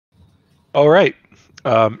All right.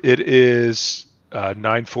 It is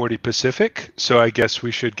 9:40 Pacific, so I guess we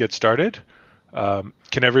should get started.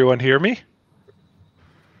 Can everyone hear me?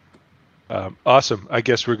 Awesome. I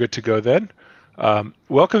guess we're good to go then.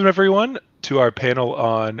 Welcome, everyone, to our panel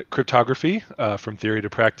on cryptography from theory to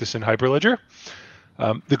practice in Hyperledger.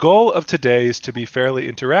 The goal of today is to be fairly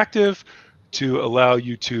interactive, to allow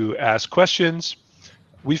you to ask questions.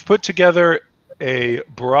 We've put together a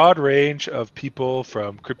broad range of people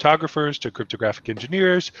from cryptographers to cryptographic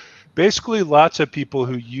engineers, basically lots of people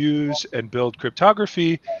who use and build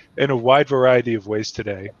cryptography in a wide variety of ways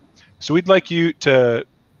today. So we'd like to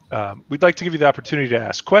give you the opportunity to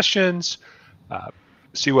ask questions,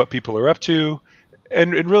 see what people are up to,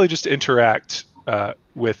 and really just interact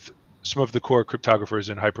with some of the core cryptographers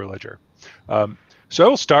in Hyperledger. So I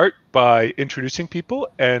will start by introducing people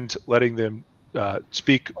and letting them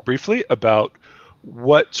speak briefly about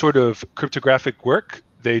what sort of cryptographic work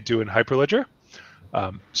they do in Hyperledger.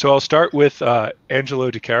 So I'll start with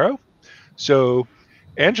Angelo Caro. So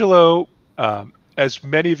Angelo, as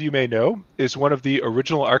many of you may know, is one of the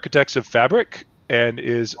original architects of Fabric and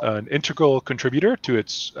is an integral contributor to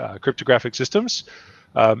its cryptographic systems.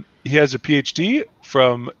 He has a PhD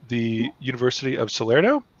from the University of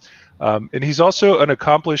Salerno, and he's also an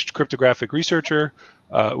accomplished cryptographic researcher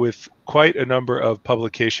with quite a number of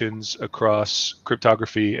publications across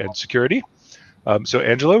cryptography and security. So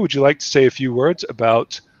Angelo, would you like to say a few words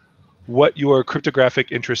about what your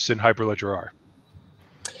cryptographic interests in Hyperledger are?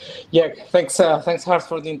 Yeah, thanks Hart,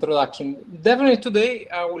 for the introduction. Definitely today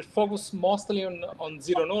I will focus mostly on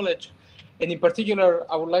zero knowledge, and in particular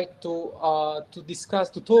I would like to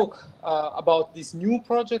talk about this new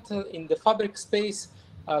project in the Fabric space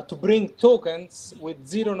to bring tokens with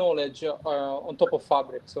zero knowledge on top of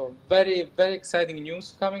Fabric. So very exciting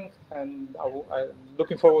news coming, and I'm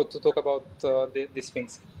looking forward to talk about these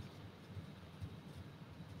things.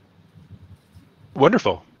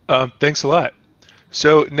 Wonderful. Thanks a lot.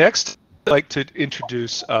 So next, I'd like to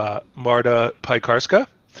introduce Marta Piekarska.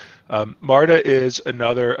 Marta is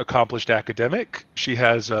another accomplished academic. She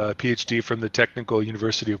has a PhD from the Technical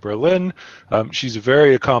University of Berlin. She's a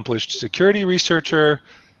very accomplished security researcher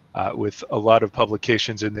with a lot of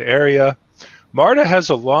publications in the area. Marta has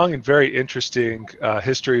a long and very interesting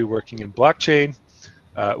history working in blockchain,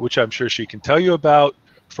 which I'm sure she can tell you about,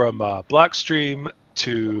 from Blockstream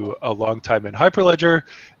to a long time in Hyperledger,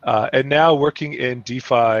 and now working in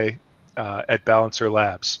DeFi at Balancer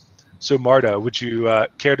Labs. So Marta, would you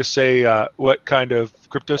care to say what kind of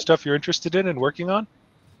crypto stuff you're interested in and working on?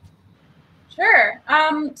 Sure.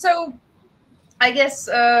 So I guess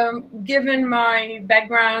given my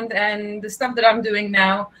background and the stuff that I'm doing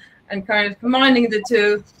now and kind of combining the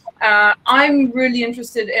two, I'm really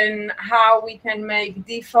interested in how we can make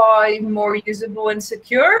DeFi more usable and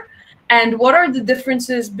secure. And what are the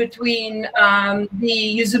differences between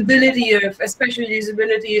the usability of, especially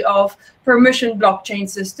usability of permission blockchain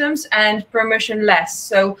systems and permissionless?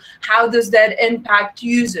 So how does that impact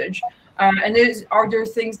usage? And are there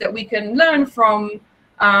things that we can learn from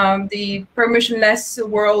the permissionless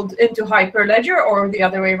world into Hyperledger, or the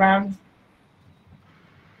other way around?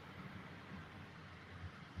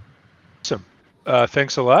 Awesome.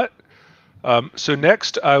 Thanks a lot. So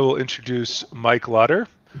next, I will introduce Mike Lodder.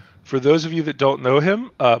 For those of you that don't know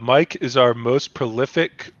him, Mike is our most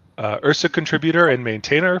prolific URSA contributor and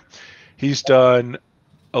maintainer. He's done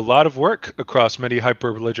a lot of work across many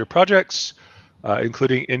Hyperledger projects,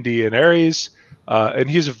 including Indy and Aries, and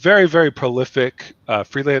he's a very prolific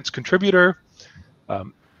freelance contributor.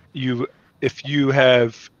 If you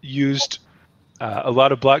have used a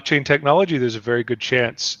lot of blockchain technology, there's a very good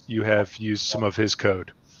chance you have used some of his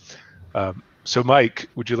code. So Mike,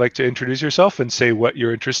 would you like to introduce yourself and say what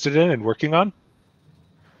you're interested in and working on?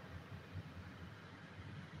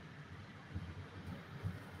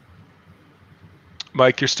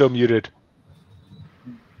 Mike, you're still muted.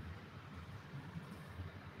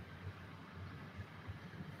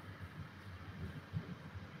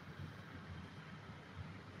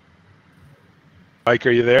 Mike,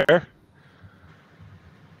 are you there?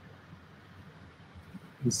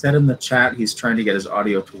 He said in the chat he's trying to get his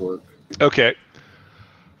audio to work. Okay.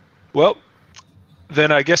 Well,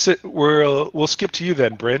 then I guess we'll skip to you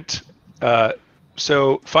then, Brent.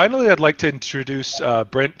 So finally, I'd like to introduce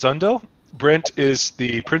Brent Zundel. Brent is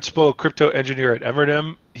the principal crypto engineer at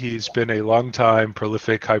Evernym. He's been a long-time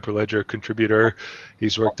prolific Hyperledger contributor.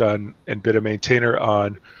 He's worked on and been a maintainer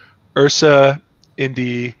on URSA,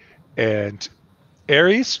 Indy, and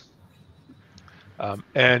Aries.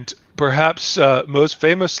 And perhaps most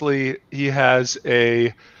famously, he has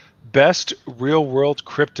a Best Real World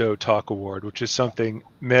Crypto Talk Award, which is something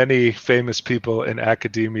many famous people in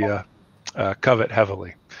academia covet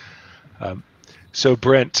heavily. So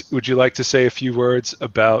Brent, would you like to say a few words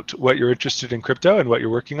about what you're interested in crypto and what you're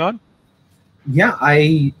working on? Yeah,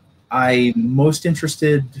 I'm most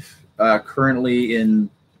interested currently in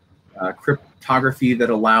cryptography that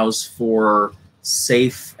allows for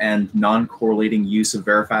safe and non-correlating use of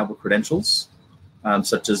verifiable credentials,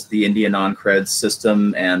 such as the India non-cred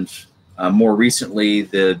system and more recently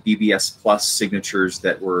the BBS Plus signatures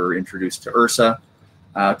that were introduced to URSA.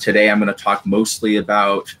 Today I'm going to talk mostly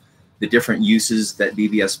about the different uses that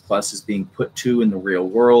BBS Plus is being put to in the real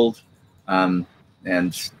world, and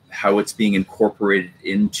how it's being incorporated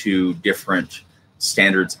into different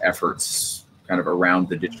standards efforts kind of around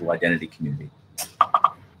the digital identity community.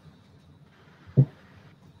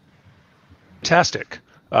 Fantastic.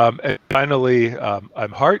 And finally,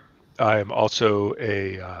 I'm Hart. I am also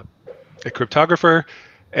a cryptographer,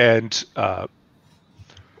 and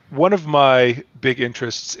one of my big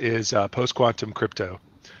interests is post-quantum crypto.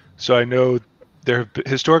 So I know there have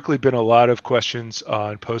historically been a lot of questions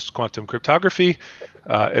on post-quantum cryptography,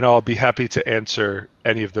 and I'll be happy to answer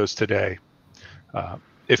any of those today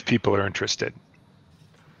if people are interested.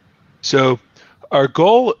 So our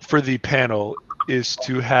goal for the panel is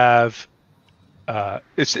to have,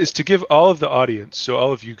 is to give all of the audience, so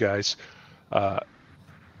all of you guys, the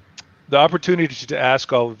opportunity to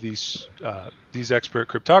ask all of these expert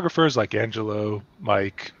cryptographers like Angelo,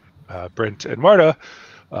 Mike, Brent, and Marta,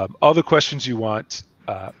 all the questions you want.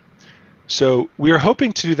 So we are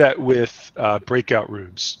hoping to do that with breakout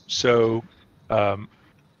rooms. So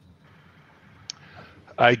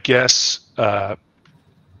I guess,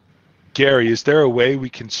 Gary, is there a way we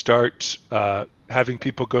can start having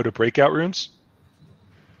people go to breakout rooms?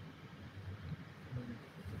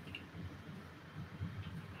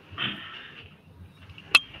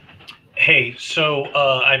 Hey, so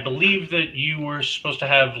I believe that you were supposed to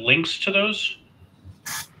have links to those.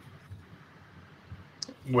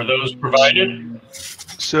 Were those provided?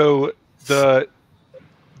 So the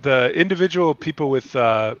individual people with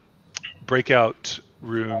breakout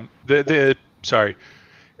room, sorry,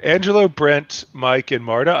 Angelo, Brent, Mike, and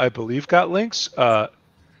Marta, I believe got links.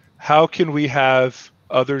 How can we have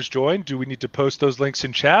others join? Do we need to post those links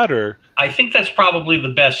in chat, or? I think that's probably the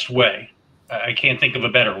best way. I can't think of a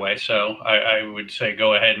better way, so I would say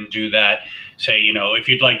go ahead and do that. Say, you know, if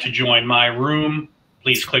you'd like to join my room,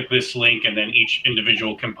 please click this link, and then each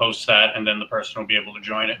individual can post that, and then the person will be able to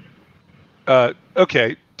join it.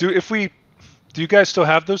 Okay. Do you guys still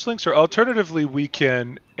have those links, or alternatively, we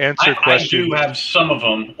can answer questions? I do have some of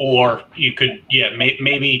them, or you could, yeah,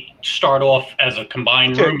 maybe start off as a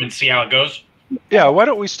combined room and see how it goes. Yeah. Why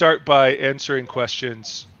don't we start by answering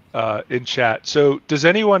questions in chat? So, does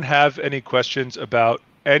anyone have any questions about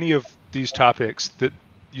any of these topics that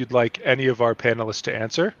you'd like any of our panelists to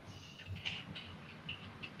answer?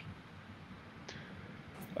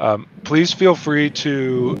 Please feel free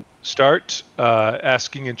to start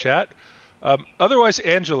asking in chat. Otherwise,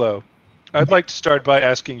 Angelo, I'd like to start by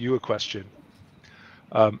asking you a question.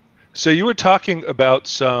 So you were talking about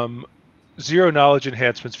some zero-knowledge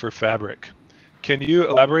enhancements for Fabric. Can you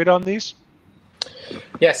elaborate on these?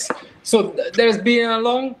 Yes. So there's been a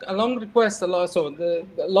long request, a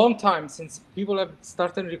long time since people have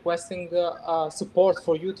started requesting support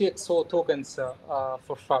for UTXO tokens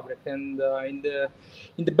for Fabric, and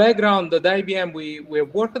in the background at IBM we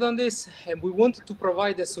worked on this, and we wanted to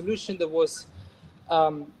provide a solution that was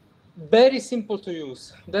very simple to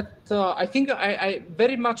use. That I think I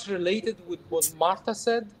very much related with what Marta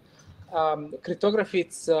said. Cryptography,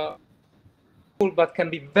 it's but can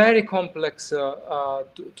be very complex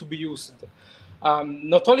to be used,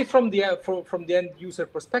 not only from the end user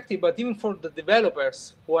perspective, but even for the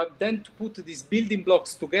developers who have then to put these building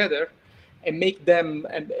blocks together and make them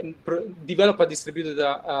and develop a distributed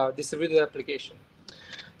application.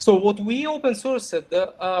 So what we open sourced,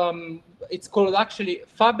 it's called actually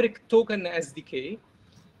Fabric Token SDK.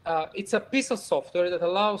 It's a piece of software that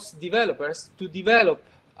allows developers to develop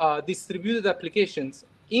distributed applications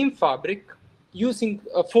in Fabric using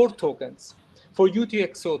 4 tokens, 4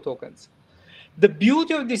 UTXO tokens. The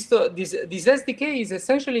beauty of this SDK is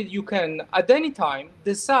essentially you can at any time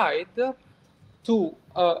decide to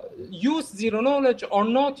use zero knowledge or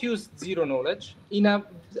not use zero knowledge in an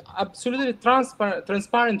absolutely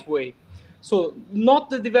transparent way. So not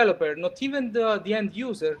the developer, not even the end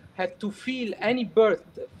user had to feel any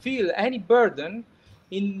burden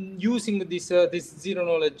in using this zero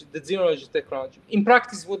knowledge technology. In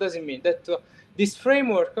practice, what does it mean? That this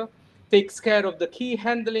framework takes care of the key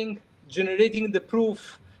handling, generating the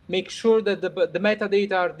proof, make sure that the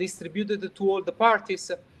metadata are distributed to all the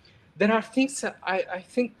parties. There are things, I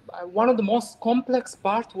think one of the most complex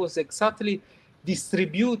part was exactly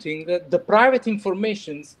distributing the private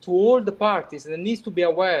information to all the parties that needs to be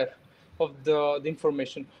aware of the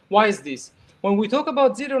information. Why is this? When we talk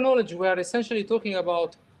about zero knowledge, we are essentially talking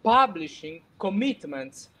about publishing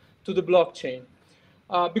commitments to the blockchain.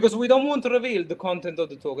 Because we don't want to reveal the content of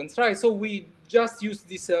the tokens, right? So we just use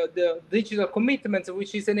this the digital commitments,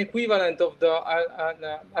 which is an equivalent of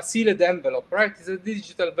a sealed envelope, right? It's a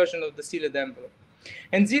digital version of the sealed envelope.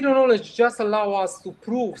 And zero knowledge just allow us to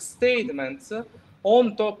prove statements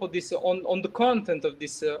on top of this, on the content of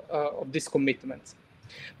this commitment.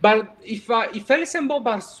 But if Alice and Bob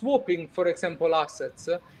are swapping, for example, assets,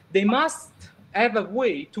 they must have a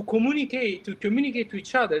way to communicate to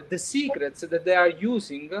each other the secrets that they are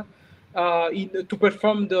using to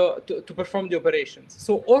perform the operations.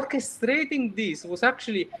 So orchestrating this was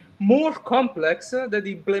actually more complex than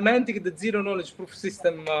implementing the zero knowledge proof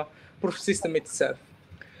system itself.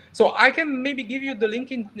 So I can maybe give you the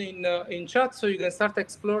link in chat so you can start to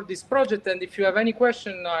explore this project. And if you have any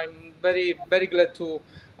question, I'm very glad to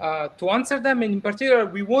answer them. And in particular,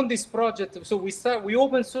 we want this project. So we started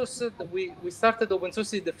open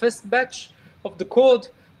sourcing the first batch of the code,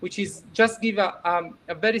 which is just give a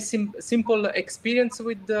very simple experience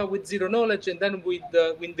with zero knowledge. And then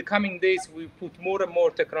in the coming days, we put more and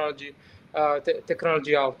more technology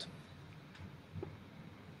out.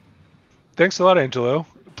 Thanks a lot, Angelo.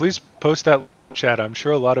 Please post that in the chat. I'm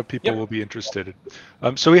sure a lot of people will be interested.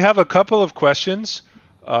 So we have a couple of questions.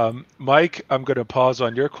 Mike, I'm going to pause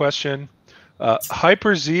on your question.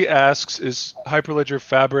 HyperZ asks, is Hyperledger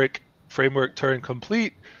Fabric framework Turing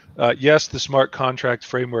complete? Yes, the smart contract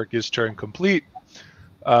framework is Turing complete.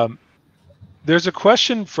 There's a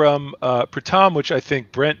question from Pratam, which I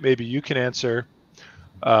think, Brent, maybe you can answer,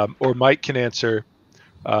 or Mike can answer.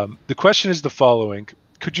 The question is the following.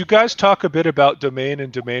 Could you guys talk a bit about domain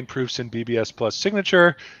and domain proofs in BBS Plus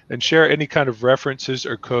signature and share any kind of references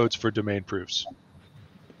or codes for domain proofs?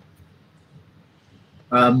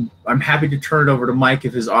 I'm happy to turn it over to Mike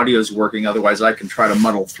if his audio is working. Otherwise, I can try to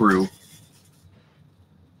muddle through.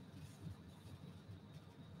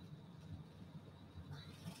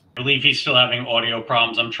 I believe he's still having audio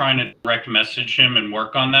problems. I'm trying to direct message him and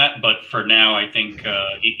work on that, but for now, I think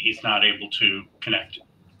he's not able to connect.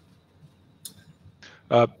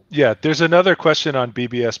 Yeah, there's another question on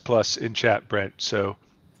BBS Plus in chat, Brent. So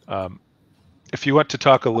if you want to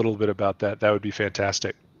talk a little bit about that, that would be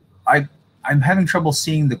fantastic. I'm having trouble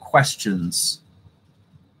seeing the questions.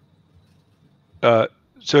 So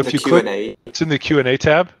if you click, it's in the Q&A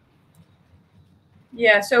tab.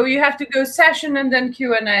 Yeah, so you have to go session and then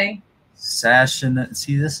Q&A. Session.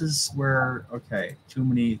 See, this is where, okay, too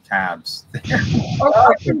many tabs.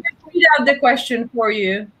 Or I can read out the question for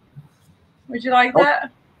you. Would you like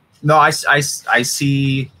that? No, I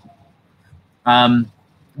see.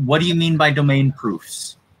 What do you mean by domain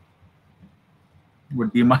proofs?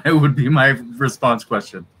 Would be my response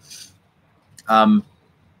question.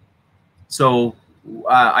 So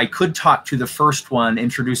I could talk to the first one,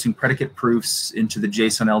 introducing predicate proofs into the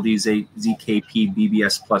JSON LD ZKP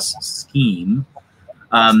BBS Plus scheme.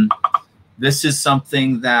 This is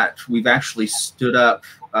something that we've actually stood up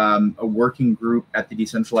a working group at the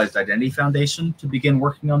Decentralized Identity Foundation to begin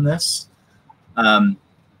working on this.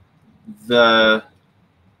 You're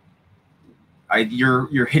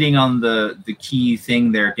hitting on the key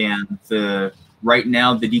thing there, Dan. Right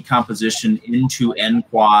now, the decomposition into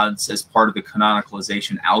N-quads as part of the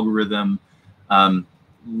canonicalization algorithm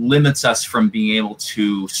limits us from being able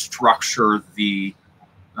to structure the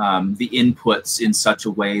inputs in such a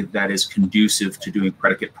way that is conducive to doing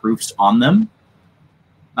predicate proofs on them.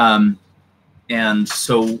 And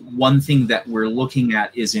so one thing that we're looking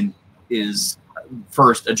at is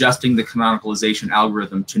first adjusting the canonicalization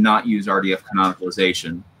algorithm to not use RDF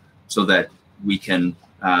canonicalization, so that we can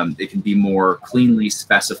it can be more cleanly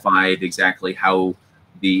specified exactly how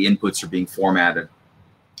the inputs are being formatted.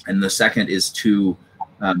 And the second is to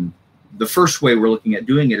the first way we're looking at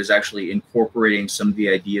doing it is actually incorporating some of the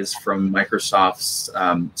ideas from Microsoft's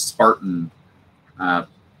Spartan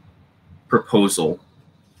proposal,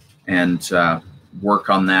 and work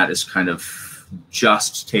on that is kind of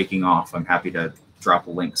just taking off. I'm happy to drop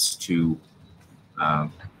links to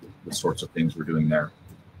the sorts of things we're doing there.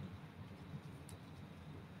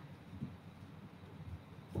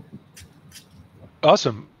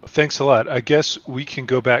 Awesome. Thanks a lot. I guess we can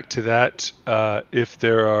go back to that if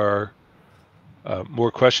there are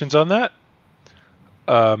more questions on that.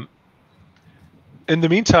 In the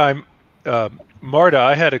meantime, Marta,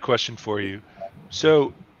 I had a question for you.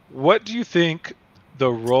 So what do you think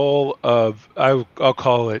the role of, I'll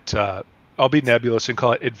call it, I'll be nebulous and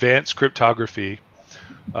call it advanced cryptography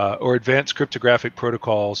or advanced cryptographic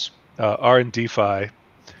protocols are in DeFi,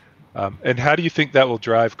 and how do you think that will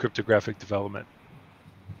drive cryptographic development?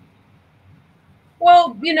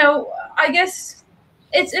 Well, I guess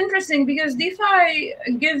it's interesting because DeFi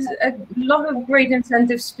gives a lot of great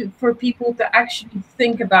incentives for people to actually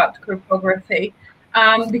think about cryptography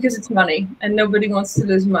because it's money and nobody wants to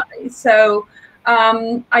lose money. So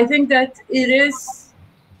I think that it's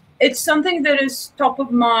something that is top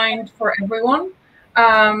of mind for everyone.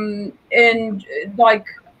 And like,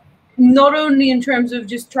 not only in terms of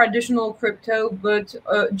just traditional crypto, but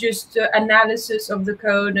just analysis of the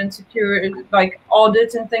code and security, like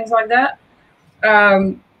audits and things like that.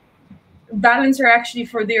 Balancer actually,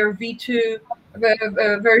 for their V2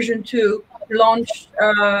 version 2, launched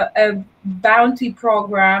a bounty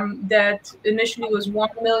program that initially was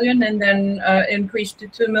 $1 million and then increased to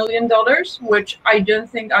 $2 million, which I don't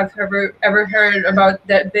think I've ever heard about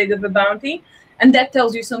that big of a bounty. And that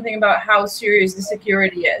tells you something about how serious the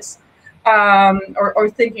security is, or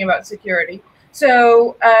thinking about security.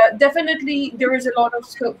 So definitely there is a lot of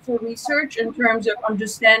scope for research in terms of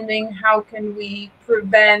understanding how can we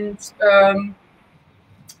prevent,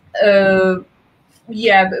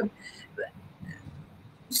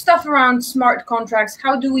 stuff around smart contracts.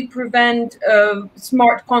 How do we prevent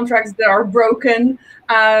smart contracts that are broken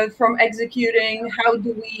from executing? How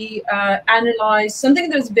do we analyze? Something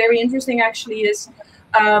that's very interesting actually is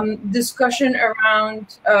discussion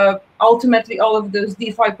around ultimately all of those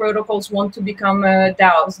DeFi protocols want to become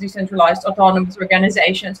DAOs, decentralized autonomous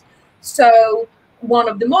organizations. So one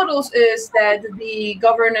of the models is that the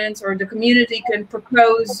governance or the community can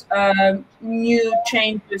propose new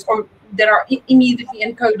changes or that are immediately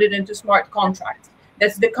encoded into smart contracts.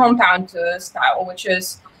 That's the compound style, which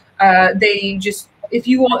is they just, if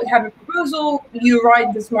you have a proposal, you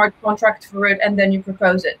write the smart contract for it and then you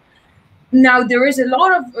propose it. Now there is a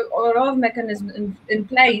lot of mechanisms in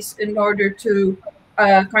place in order to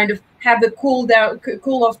kind of have a cool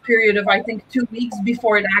off period of, I think, 2 weeks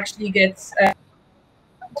before it actually gets.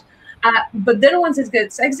 But then once it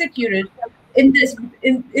gets executed,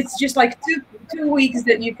 it's just like two weeks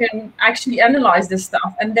that you can actually analyze this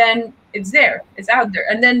stuff, and then it's out there.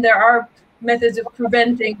 And then there are methods of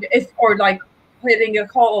preventing or like hitting a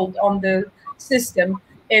hold on the system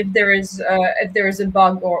if there is a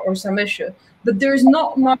bug or some issue. But there's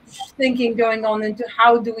not much thinking going on into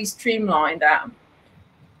how do we streamline that.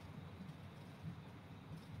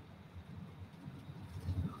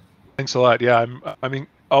 Thanks a lot. Yeah, I'm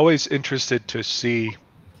always interested to see,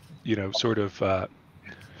 sort of,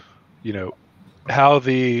 how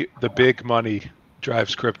the big money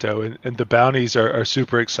drives crypto, and the bounties are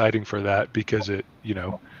super exciting for that because it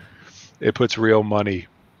puts real money.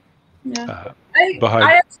 Yeah. Behind.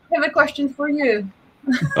 I actually have a question for you.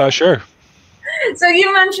 Sure. So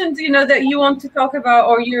you mentioned, that you want to talk about,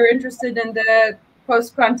 or you're interested in the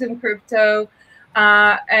post-quantum crypto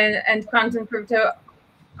and quantum crypto.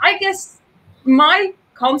 I guess my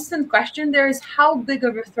constant question there is, how big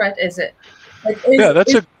of a threat is it?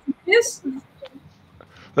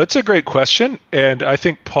 That's a great question, and I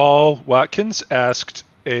think Paul Watkins asked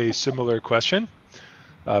a similar question.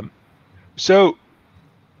 So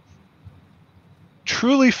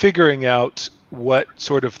truly figuring out what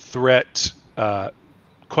sort of threat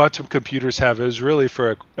quantum computers have is really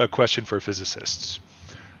for a question for physicists.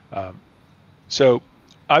 So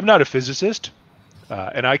I'm not a physicist,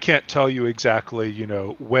 and I can't tell you exactly,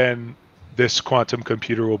 when this quantum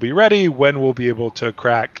computer will be ready, when we'll be able to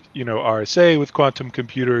crack, RSA with quantum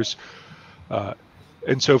computers,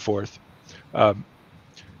 and so forth.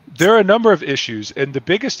 There are a number of issues, and the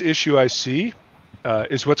biggest issue I see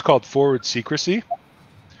is what's called forward secrecy.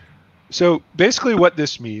 So basically what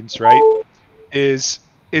this means, right, is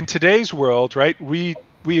in today's world, right, we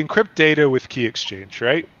encrypt data with key exchange,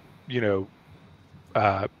 right? We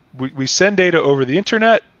send data over the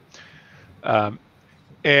internet,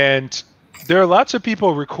 and there are lots of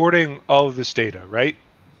people recording all of this data, right?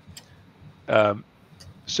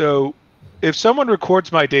 So if someone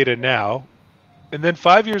records my data now, and then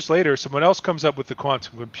 5 years later, someone else comes up with the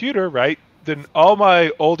quantum computer, right? Then all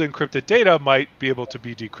my old encrypted data might be able to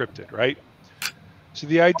be decrypted, right? So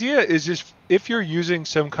the idea is just if you're using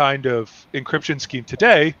some kind of encryption scheme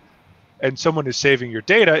today and someone is saving your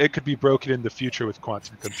data, it could be broken in the future with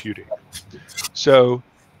quantum computing. So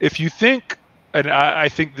if you think, and I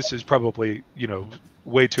think this is probably,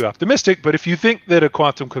 way too optimistic, but if you think that a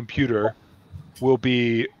quantum computer will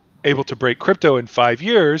be able to break crypto in 5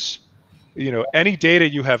 years, any data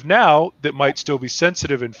you have now that might still be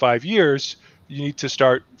sensitive in 5 years, you need to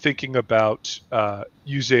start thinking about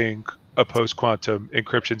using a post-quantum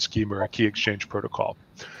encryption scheme or a key exchange protocol.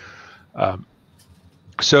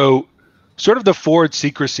 So sort of the forward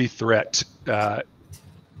secrecy threat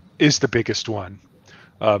is the biggest one.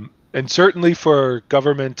 And certainly for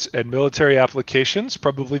government and military applications,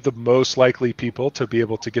 probably the most likely people to be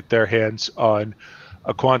able to get their hands on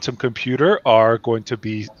a quantum computer are going to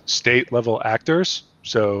be state-level actors.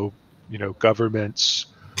 So, governments,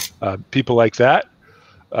 people like that.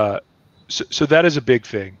 So that is a big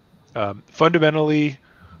thing. Fundamentally,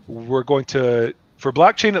 for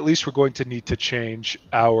blockchain at least, we're going to need to change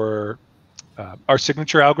our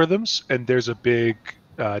signature algorithms, and there's a big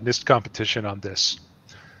NIST competition on this.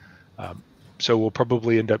 So we'll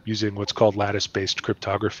probably end up using what's called lattice-based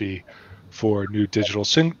cryptography for new digital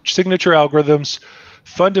signature algorithms.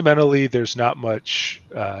 Fundamentally, there's not much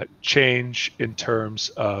change in terms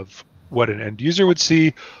of what an end user would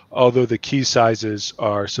see, although the key sizes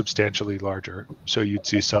are substantially larger. So you'd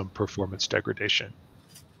see some performance degradation.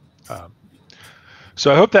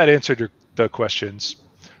 So I hope that answered the questions.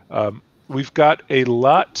 We've got a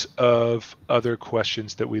lot of other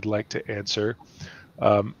questions that we'd like to answer.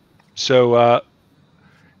 So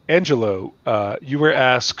Angelo, you were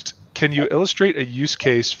asked, can you illustrate a use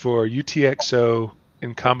case for UTXO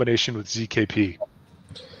in combination with ZKP?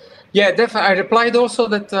 Yeah, definitely. I replied also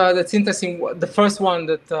that that's interesting. The first one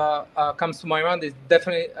that comes to my mind is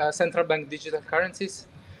definitely central bank digital currencies.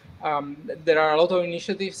 There are a lot of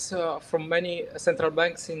initiatives from many central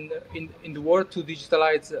banks in the world to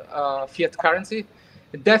digitalize fiat currency.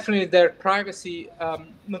 Definitely their privacy,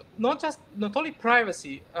 not only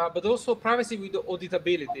privacy, but also privacy with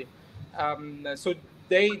auditability. So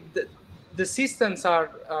the systems are,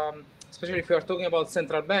 especially if you are talking about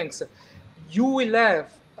central banks, you will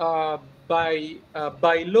have by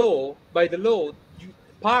the law,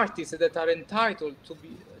 parties that are entitled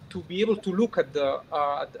to be able to look at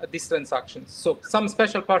these transactions. So some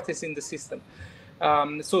special parties in the system.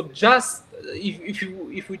 So just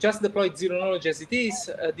if we just deploy zero knowledge as it is,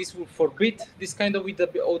 this will forbid this kind of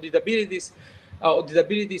auditability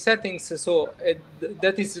settings. So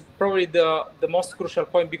that is probably the most crucial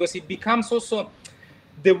point, because it becomes also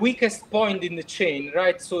the weakest point in the chain,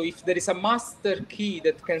 right? So if there is a master key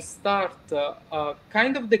that can start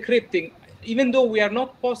kind of decrypting, even though we are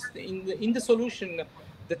not in the solution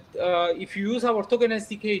that if you use our token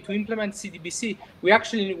SDK to implement CDBC, we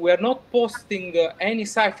are not posting any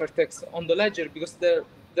ciphertext on the ledger, because there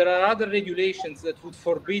are other regulations that would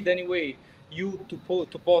forbid anyway you to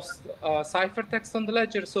post ciphertext on the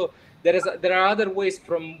ledger. So there are other ways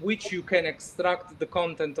from which you can extract the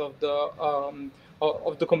content of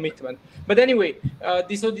the commitment. But anyway,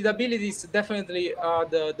 this auditability is definitely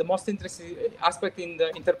the most interesting aspect in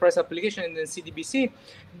the enterprise application and the CDBC.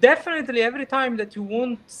 Definitely every time that you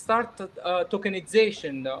want to start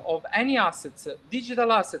tokenization of any assets,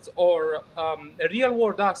 digital assets or real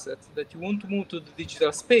world assets that you want to move to the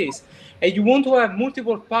digital space, and you want to have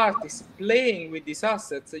multiple parties playing with these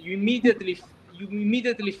assets, you immediately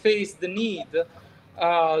face the need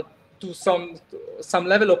to some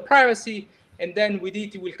level of privacy. And then with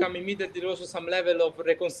it will come immediately also some level of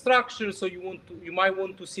reconstruction. So you might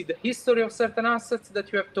want to see the history of certain assets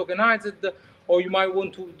that you have tokenized, or you might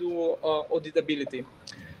want to do auditability.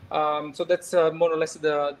 So that's more or less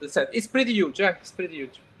the set. It's pretty huge. Yeah, it's pretty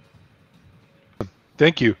huge.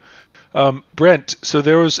 Thank you. Brent, so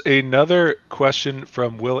there was another question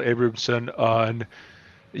from Will Abramson on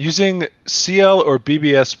using CL or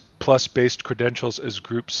BBS plus based credentials as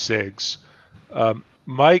group SIGs.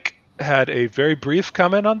 Mike had a very brief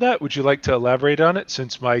comment on that. Would you like to elaborate on it,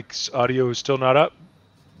 since Mike's audio is still not up?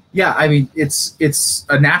 Yeah, I mean, it's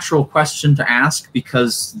a natural question to ask,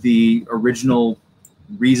 because the original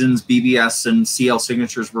reasons BBS and CL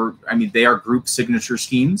signatures were, I mean, they are group signature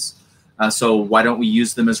schemes. So why don't we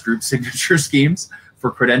use them as group signature schemes for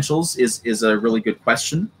credentials is a really good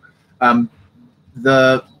question.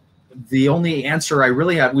 The only answer I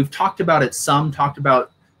really have, we've talked about it some, talked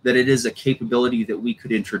about that it is a capability that we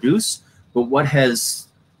could introduce, but what has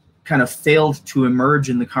kind of failed to emerge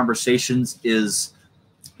in the conversations is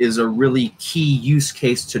a really key use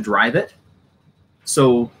case to drive it.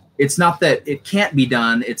 So it's not that it can't be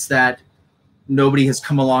done, it's that nobody has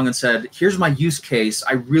come along and said, here's my use case,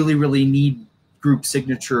 I really, really need group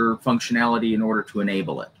signature functionality in order to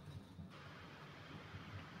enable it.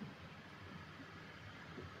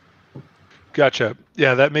 Gotcha.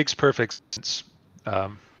 Yeah, that makes perfect sense.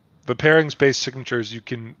 The pairings-based signatures, you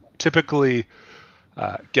can typically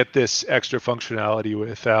get this extra functionality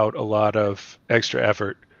without a lot of extra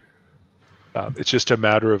effort. It's just a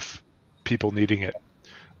matter of people needing it.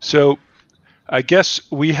 So I guess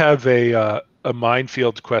we have a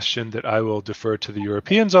minefield question that I will defer to the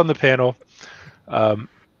Europeans on the panel.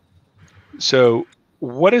 So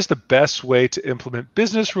what is the best way to implement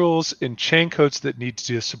business rules in chain codes that need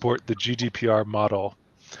to support the GDPR model?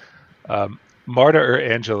 Marta or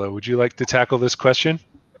Angelo, would you like to tackle this question?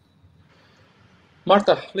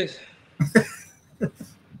 Marta, please.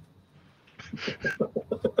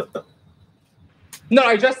 No,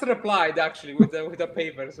 I just replied actually with a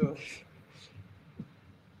paper. So.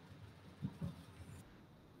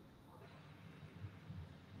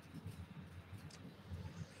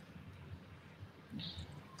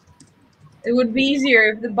 It would be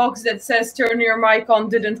easier if the box that says "turn your mic on"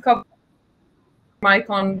 didn't cover mic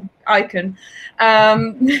on icon.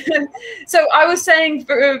 So I was saying,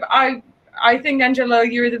 I think, Angelo,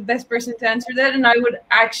 you're the best person to answer that, and I would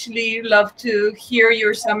actually love to hear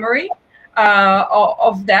your summary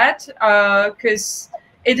of that, because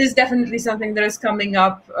it is definitely something that is coming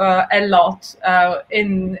up a lot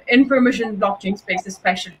in permission blockchain space,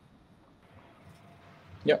 especially.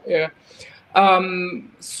 Yeah.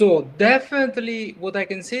 So definitely what I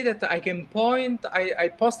can say that I can point, I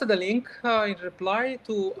posted a link in reply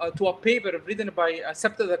to a paper written by,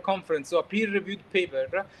 accepted at a conference, so a peer-reviewed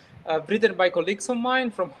paper written by colleagues of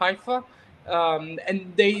mine from Haifa,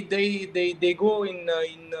 and they go in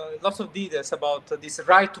lots of details about this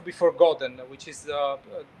right to be forgotten, which is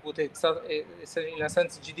what it's in a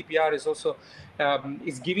sense GDPR is also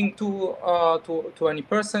is giving to any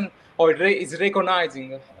person, or is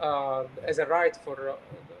recognizing as a right for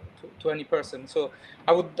to any person. So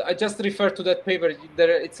I just refer to that paper.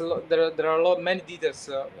 There are many details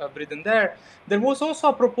written there. There was also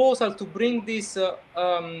a proposal to bring this to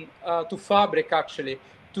Fabric, actually,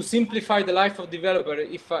 to simplify the life of developer.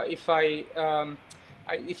 If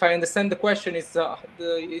I understand the question,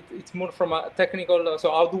 it's more from a technical. So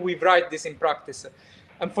how do we write this in practice?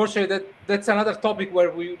 Unfortunately, that's another topic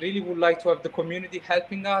where we really would like to have the community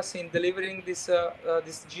helping us in delivering this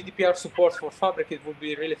this GDPR support for Fabric. It would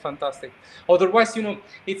be really fantastic. Otherwise,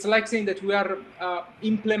 it's like saying that we are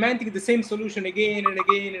implementing the same solution again and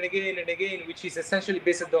again and again and again, which is essentially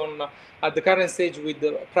based on at the current stage with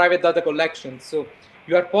the private data collection. So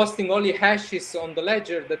you are posting only hashes on the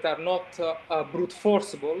ledger that are not brute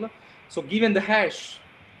forceable. So given the hash,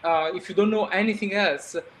 if you don't know anything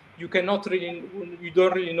else, you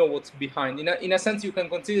don't really know what's behind. In a sense, you can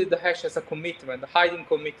consider the hash as a commitment, a hiding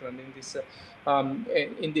commitment in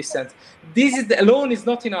this sense. This alone is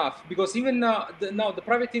not enough, because even now the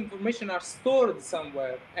private information are stored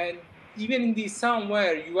somewhere, and even in this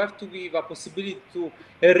somewhere, you have to give a possibility to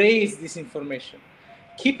erase this information.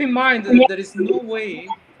 Keep in mind that there is no way,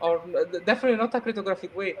 or definitely not a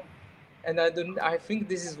cryptographic way, and I think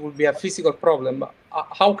this would be a physical problem.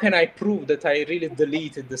 How can I prove that I really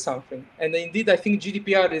deleted something? And indeed, I think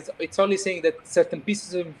GDPR it's only saying that certain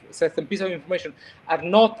pieces of information are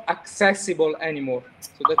not accessible anymore.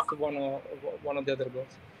 So that's one of the other goals.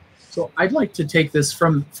 So I'd like to take this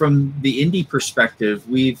from the indie perspective.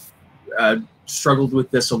 We've struggled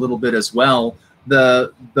with this a little bit as well.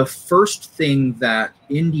 The first thing that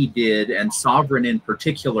indie did, and Sovereign in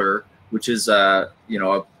particular, which is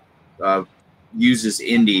uses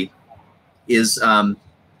indie, is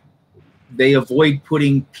they avoid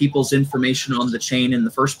putting people's information on the chain in the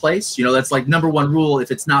first place. That's like number one rule. If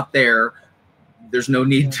it's not there, there's no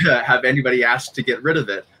need to have anybody ask to get rid of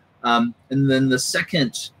it. And then the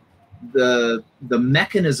second, the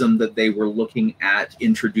mechanism that they were looking at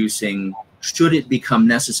introducing, should it become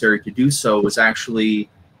necessary to do so, was actually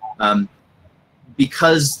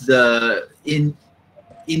because the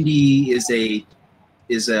indie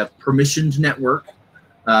is a permissioned network.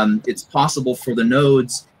 It's possible for the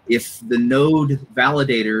nodes, if the node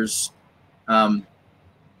validators,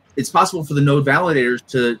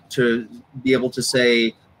 to be able to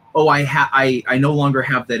say, oh, I no longer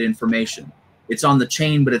have that information. It's on the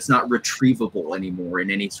chain, but it's not retrievable anymore in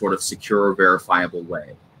any sort of secure or verifiable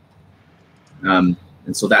way. And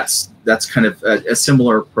so that's kind of a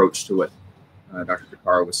similar approach to what Dr.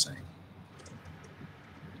 Caro was saying.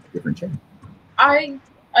 Different chain.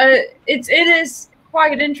 It is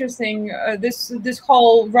quite interesting, this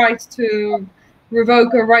whole right to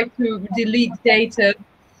revoke or right to delete data.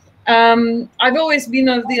 I've always been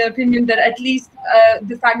of the opinion that at least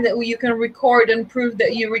the fact that you can record and prove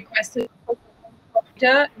that you requested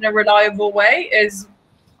data in a reliable way is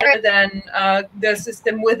better than the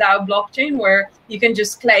system without blockchain, where you can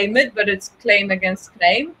just claim it, but it's claim against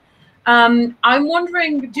claim. I'm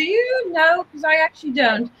wondering, do you know, because I actually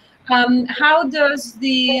don't, how does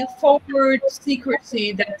the forward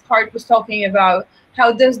secrecy that Hart was talking about,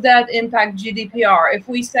 how does that impact GDPR? If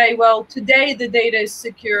we say, well, today the data is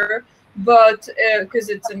secure, but because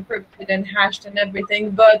it's encrypted and hashed and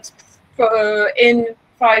everything, but in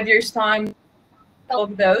 5 years' time,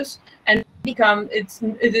 of those and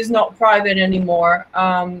it is not private anymore.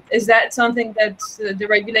 Is that something that the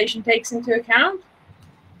regulation takes into account?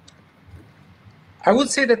 I would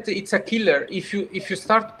say that it's a killer. If you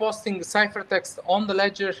start posting ciphertext on the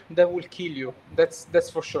ledger, that will kill you. That's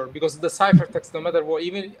for sure. Because the ciphertext, no matter what,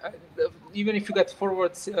 even if you get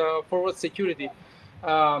forward security,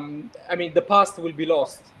 I mean the past will be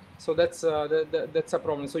lost. So that's a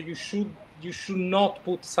problem. So you should not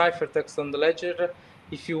put ciphertext on the ledger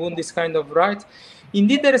if you want this kind of right.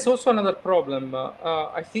 Indeed, there is also another problem.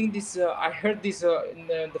 I think this. I heard this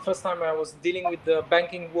the first time I was dealing with the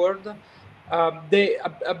banking world.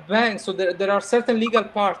 A bank, so there are certain legal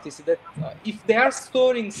parties that if they are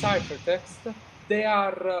storing ciphertext, they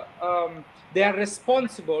are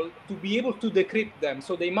responsible to be able to decrypt them.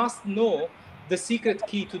 So they must know the secret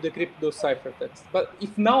key to decrypt those ciphertexts. But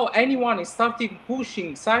if now anyone is starting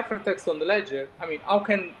pushing ciphertext on the ledger, I mean, how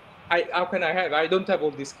can I have? I don't have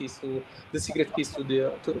all these keys the secret keys to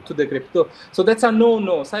decrypt. So that's a no.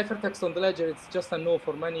 Ciphertext on the ledger, it's just a no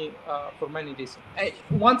for many reasons.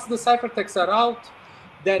 Once the ciphertexts are out,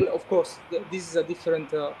 then of course this is a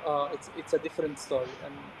different. It's a different story.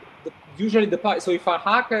 And usually so if a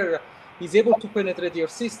hacker is able to penetrate your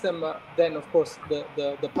system, then of course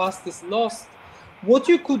the past is lost. What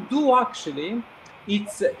you could do actually,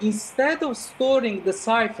 it's instead of storing the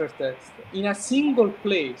ciphertext in a single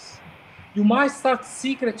place, you might start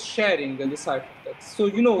secret sharing the ciphertext. So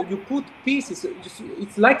you put pieces.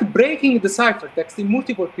 It's like breaking the ciphertext in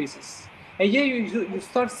multiple pieces, and yeah, you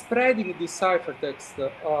start spreading this ciphertext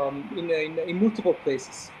in multiple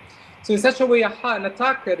places. So in such a way, an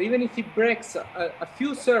attacker, even if he breaks a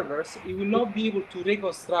few servers, he will not be able to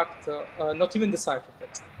reconstruct not even the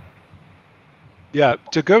ciphertext. Yeah,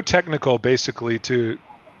 to go technical, basically, to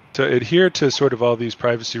adhere to sort of all these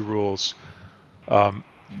privacy rules,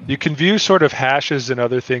 you can view sort of hashes and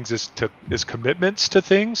other things as commitments to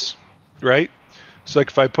things, right? So like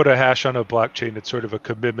if I put a hash on a blockchain, it's sort of a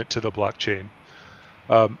commitment to the blockchain.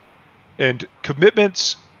 And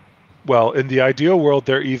commitments, well, in the ideal world,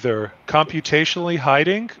 they're either computationally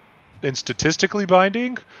hiding and statistically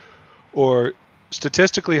binding, or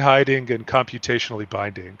statistically hiding and computationally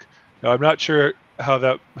binding. Now, I'm not sure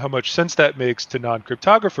how much sense that makes to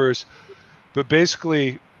non-cryptographers, but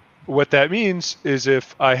basically what that means is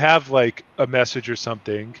if I have like a message or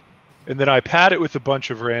something, and then I pad it with a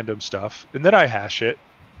bunch of random stuff, and then I hash it,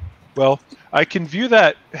 well, I can view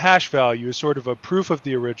that hash value as sort of a proof of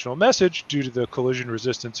the original message due to the collision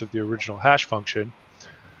resistance of the original hash function.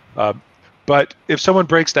 But if someone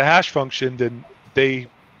breaks the hash function, then they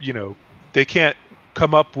can't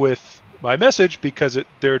come up with my message because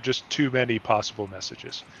there are just too many possible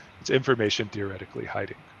messages. It's information theoretically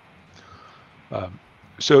hiding.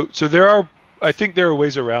 So I think there are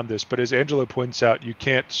ways around this, but as Angelo points out, you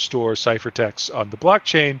can't store ciphertext on the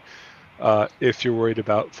blockchain if you're worried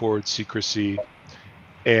about forward secrecy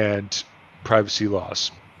and privacy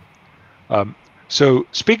laws. So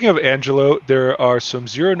speaking of Angelo, there are some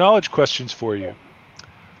zero knowledge questions for you.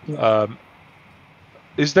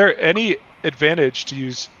 Is there any advantage to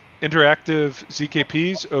use interactive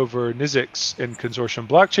ZKPs over NISICs in consortium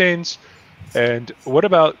blockchains? And what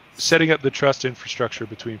about setting up the trust infrastructure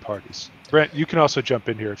between parties? Brent, you can also jump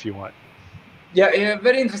in here if you want. Yeah,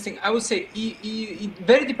 very interesting. I would say it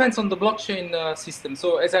very depends on the blockchain system.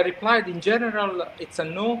 So as I replied, in general, it's a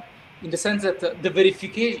no, in the sense that the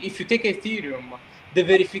verification, if you take Ethereum, the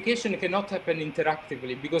verification cannot happen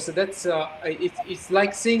interactively, because that's it's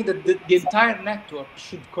like saying that the entire network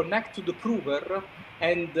should connect to the prover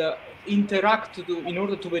and interact in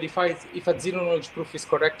order to verify if a zero knowledge proof is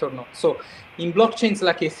correct or not. So in blockchains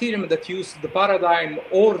like Ethereum that use the paradigm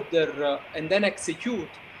order and then execute,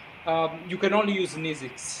 you can only use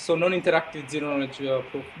NISICs, so non-interactive zero knowledge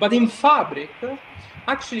proof. But in Fabric,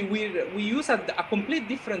 actually we use a complete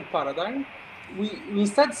different paradigm. We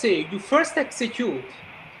instead say you first execute,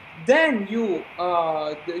 then you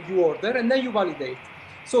order, and then you validate.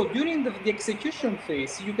 So during the execution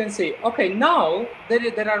phase, you can say, okay, now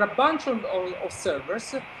there are a bunch of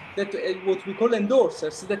servers that what we call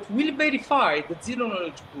endorsers that will verify the zero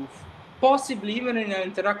knowledge proof, possibly even in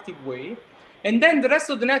an interactive way. And then the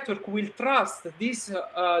rest of the network will trust these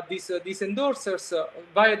endorsers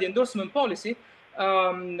via the endorsement policy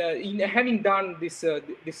in having done this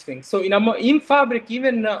thing. So in Fabric,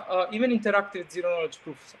 even interactive zero knowledge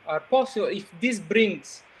proofs are possible if this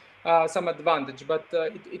brings some advantage, but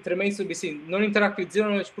it remains to be seen. Non-interactive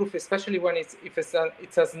zero-knowledge proof, especially when it's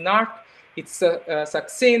a snark, it's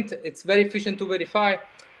succinct, it's very efficient to verify.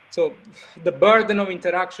 So the burden of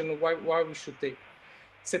interaction, why we should take.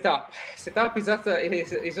 Setup is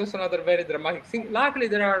also another very dramatic thing. Luckily,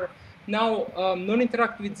 there are now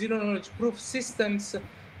non-interactive zero-knowledge proof systems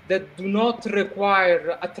that do not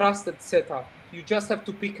require a trusted setup. You just have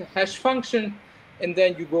to pick a hash function, and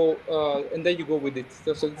then you go with it.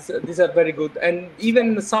 So these are very good, and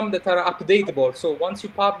even some that are updatable. So once you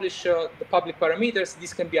publish the public parameters,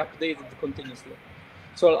 this can be updated continuously.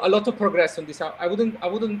 So a lot of progress on this. I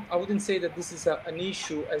wouldn't say that this is an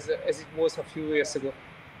issue as it was a few years ago.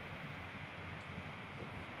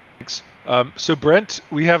 Thanks. So Brent,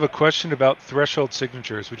 we have a question about threshold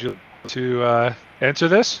signatures. Would you like to answer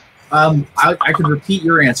this? I could repeat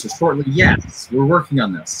your answer shortly. Yes, we're working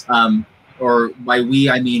on this. Or by we,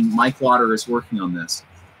 I mean Mike Lodder is working on this.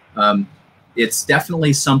 It's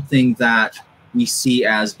definitely something that we see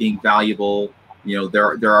as being valuable. You know,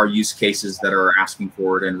 there are use cases that are asking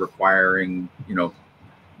for it and requiring, you know,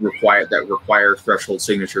 require threshold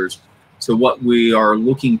signatures. So what we are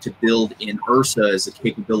looking to build in Ursa is a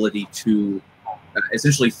capability to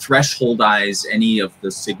essentially thresholdize any of the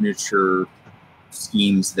signature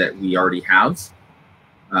schemes that we already have.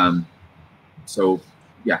 So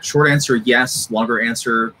yeah, short answer, yes. Longer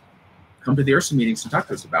answer, come to the Ursa meetings and talk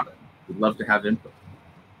to us about it. We'd love to have input.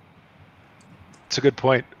 It's a good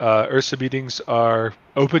point. Ursa meetings are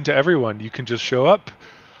open to everyone. You can just show up.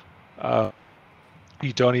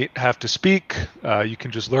 You don't have to speak. You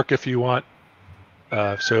can just lurk if you want.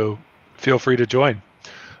 So feel free to join.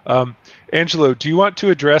 Angelo, do you want to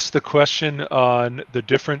address the question on the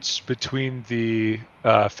difference between the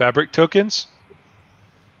fabric tokens?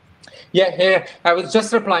 Yeah. I was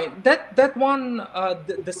just replying. That one,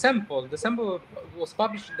 the sample was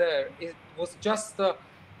published there. It was just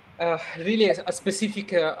really a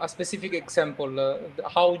specific example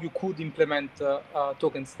how you could implement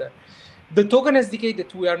tokens there. The token SDK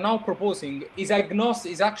that we are now proposing is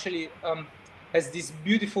agnostic. Is actually has this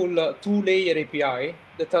beautiful two-layer API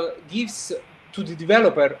that gives to the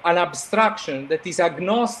developer an abstraction that is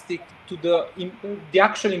agnostic to the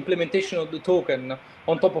actual implementation of the token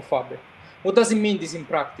on top of Fabric. What does it mean this in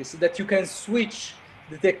practice? That you can switch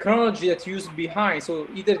the technology that you use behind, so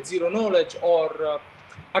either zero knowledge or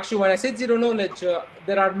actually, when I say zero knowledge,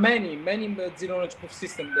 there are many zero knowledge proof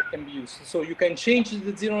systems that can be used. So you can change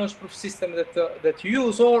the zero knowledge proof system that you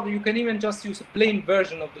use, or you can even just use a plain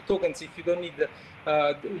version of the tokens if you don't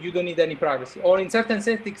need any privacy. Or in certain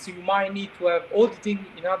settings, you might need to have auditing.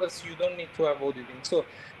 In others, you don't need to have auditing. So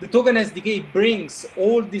the token SDK brings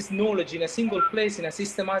all this knowledge in a single place in a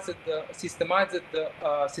systemized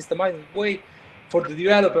way for the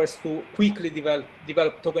developers to quickly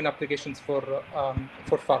develop token applications for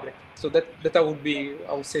Fabric. So that I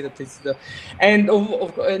would say that it's the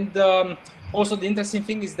also the interesting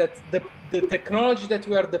thing is that the technology that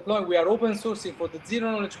we are deploying, we are open sourcing for the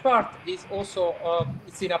zero knowledge part, is also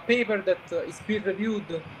it's in a paper that is peer reviewed.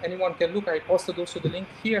 Anyone can look. I posted also the link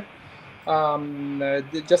here.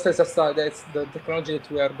 Just as a start, that's the technology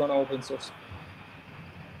that we are gonna open source.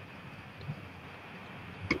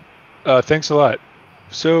 Thanks a lot.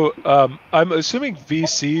 So I'm assuming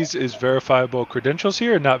VCs is verifiable credentials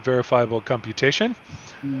here and not verifiable computation.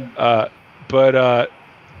 But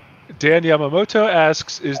Dan Yamamoto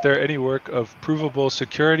asks, is there any work of provable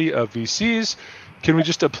security of VCs? Can we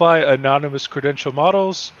just apply anonymous credential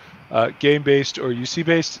models, game-based or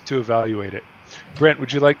UC-based, to evaluate it? Brent,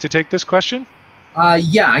 would you like to take this question?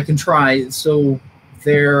 Yeah, I can try. So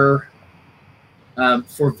there,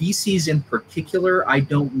 for VCs in particular, I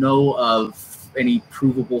don't know of any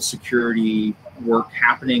provable security work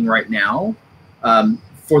happening right now.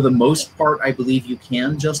 For the most part, I believe you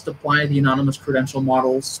can just apply the anonymous credential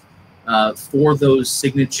models for those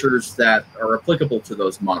signatures that are applicable to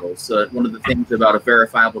those models. One of the things about a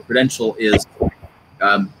verifiable credential is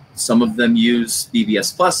some of them use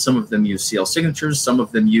BBS+, some of them use CL signatures, some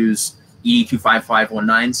of them use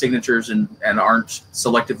E25519 signatures and aren't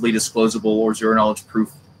selectively disclosable or zero knowledge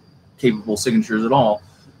proof capable signatures at all.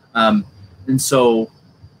 And so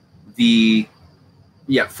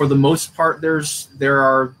for the most part, there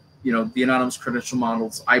are, the anonymous credential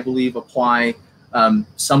models, I believe, apply.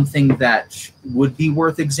 Something that would be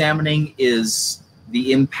worth examining is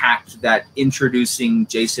the impact that introducing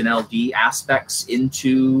JSON LD aspects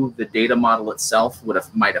into the data model itself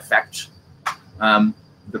might affect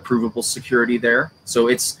the provable security there. So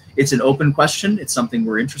it's an open question. It's something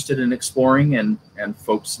we're interested in exploring and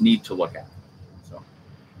folks need to look at. So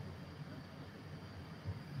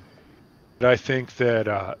I think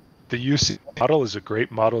that the UC model is a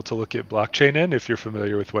great model to look at blockchain in if you're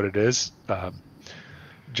familiar with what it is.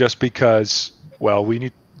 Just because, well, we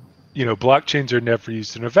need, blockchains are never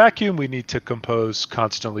used in a vacuum. We need to compose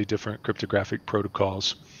constantly different cryptographic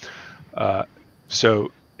protocols.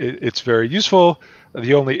 So it's very useful.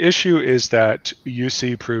 The only issue is that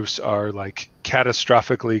UC proofs are like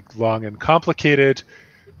catastrophically long and complicated.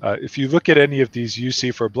 If you look at any of these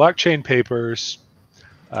UC for blockchain papers,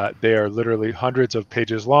 they are literally hundreds of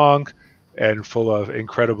pages long and full of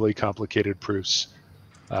incredibly complicated proofs.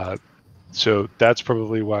 So that's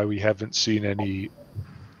probably why we haven't seen any,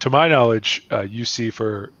 to my knowledge, UC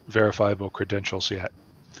for verifiable credentials yet.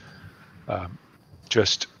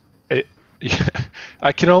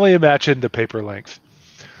 I can only imagine the paper length.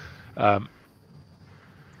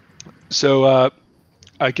 So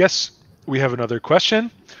I guess we have another question.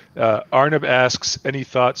 Arnab asks, any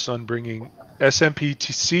thoughts on bringing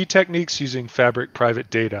SMPTC techniques using Fabric private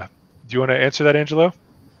data? Do you want to answer that, Angelo?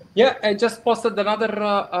 Yeah, I just posted another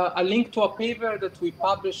a link to a paper that we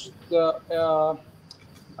published I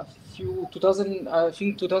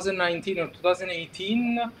think 2019 or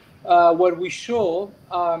 2018, where we show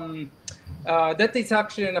that it's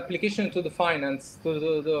actually an application to the finance,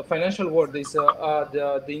 to the financial world, is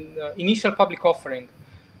the initial public offering.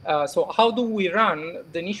 So how do we run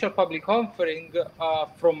the initial public offering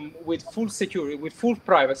with full security, with full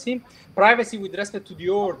privacy with respect to the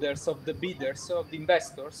orders of the bidders, of the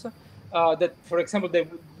investors, that, for example,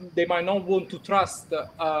 they might not want to trust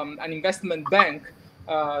an investment bank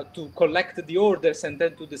to collect the orders and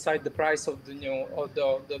then to decide the price of the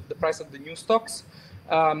the price of the new stocks.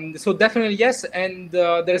 So definitely yes, and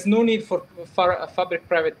there's no need for Fabric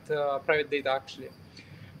private data actually.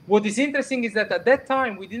 What is interesting is that at that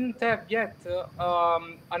time we didn't have yet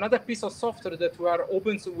another piece of software that we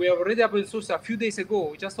already open sourced a few days ago.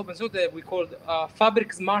 We just open sourced that we called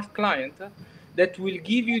Fabric Smart Client, that will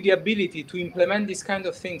give you the ability to implement these kind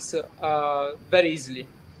of things very easily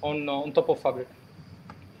on top of Fabric.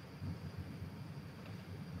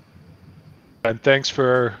 And thanks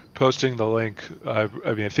for posting the link. I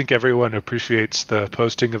mean, I think everyone appreciates the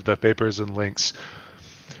posting of the papers and links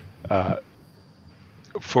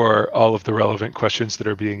for all of the relevant questions that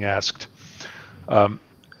are being asked.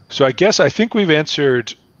 So I think we've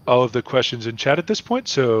answered all of the questions in chat at this point.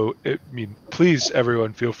 So, please,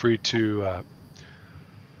 everyone, feel free to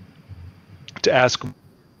ask.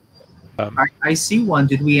 I see one.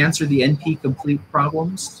 Did we answer the NP complete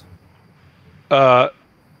problems? No,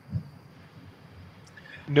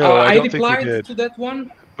 I don't replied think we did. To that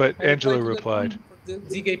one. But Angelo replied. The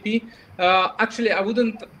ZKP. Actually, I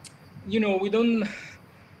wouldn't. We don't.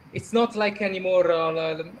 It's not like anymore.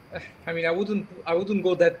 I mean, I wouldn't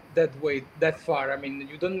go that way, that far. I mean,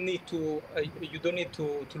 you don't need to. You don't need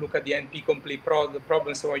to look at the NP complete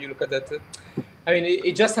problem. So you look at that. I mean,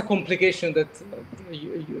 it's just a complication that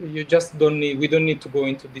you just don't need. We don't need to go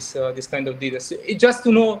into this kind of details. It's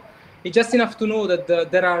just enough to know that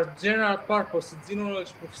there are general purpose zero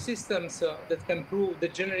knowledge proof systems that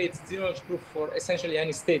generate zero knowledge proof for essentially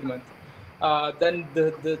any statement. Then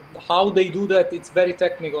how they do that, it's very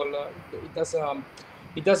technical.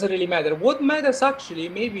 It doesn't really matter. What matters actually,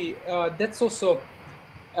 maybe that's also,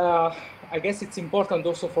 I guess it's important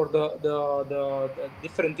also for the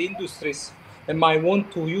different industries that might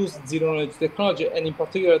want to use zero knowledge technology, and in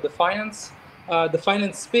particular the finance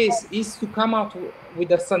space, is to come out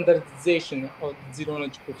with a standardization of zero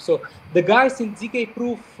knowledge proof. So the guys in ZK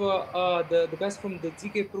proof, the guys from the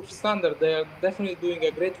ZK proof standard, they are definitely doing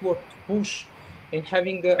a great work to push in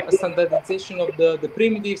having a standardization of the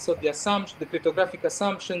primitives, of the assumptions, the cryptographic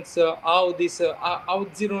assumptions, how the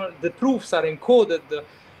proofs are encoded,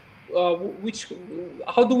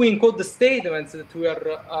 how do we encode the statements that we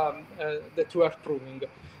are proving.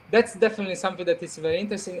 That's definitely something that is very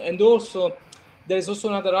interesting. And also, there's also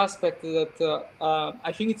another aspect that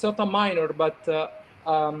I think it's not a minor, but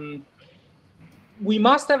we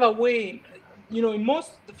must have a way, in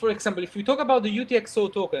most, for example, if we talk about the UTXO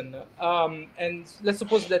token, and let's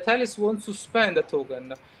suppose that Alice wants to spend a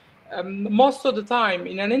token, most of the time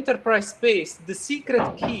in an enterprise space, the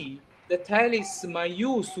secret key that Alice might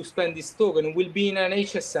use to spend this token will be in an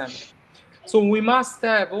HSM. So we must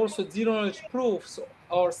have also zero knowledge proofs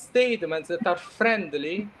or statements that are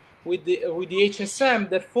friendly with the HSM.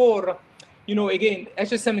 Therefore, again,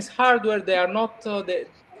 HSM is hardware. They are not.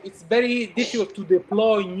 It's very difficult to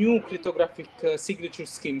deploy new cryptographic signature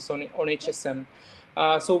schemes on HSM.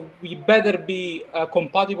 So we better be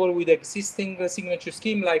compatible with existing signature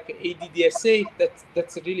scheme like ADDSA.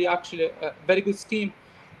 That's really actually a very good scheme.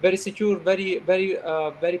 very secure, very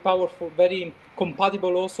powerful, very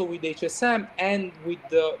compatible also with HSM and with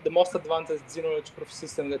the most advanced zero-knowledge proof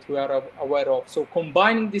system that we are aware of. So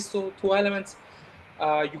combining these two elements,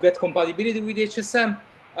 you get compatibility with HSM,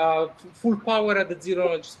 full power at the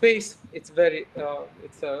zero-knowledge space. It's a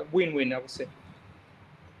win-win, I would say.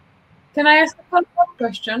 Can I ask a follow-up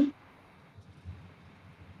question?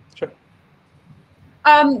 Sure.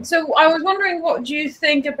 So I was wondering, what do you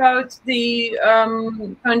think about the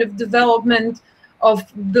kind of development of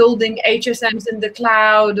building HSMs in the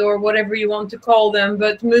cloud, or whatever you want to call them,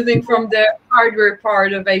 but moving from the hardware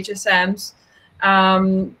part of HSMs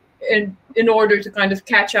in order to kind of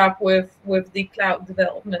catch up with the cloud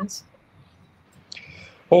developments?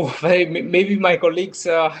 Oh, maybe my colleagues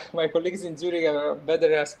in Zurich are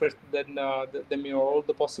better experts than me, or all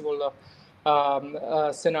the possible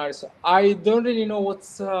scenarios. I don't really know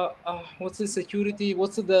what's the security,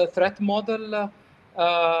 what's the threat model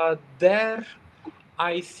there.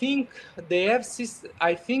 I think they have.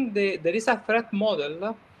 I think there is a threat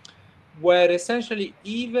model where essentially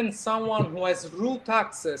even someone who has root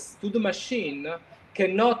access to the machine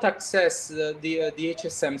cannot access the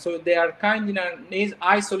HSM. So they are kind of in an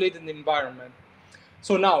isolated environment.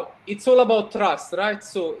 So now it's all about trust, right?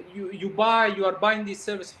 So you are buying this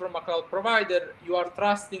service from a cloud provider. You are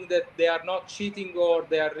trusting that they are not cheating, or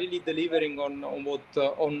they are really delivering on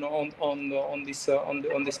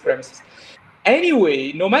this premises.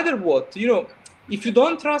 Anyway, no matter what, if you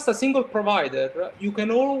don't trust a single provider, you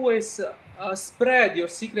can always spread your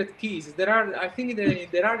secret keys. I think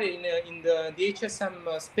there are in the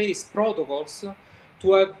HSM space protocols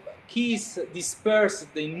to have keys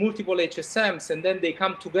dispersed in multiple HSMs, and then they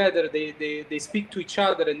come together, they speak to each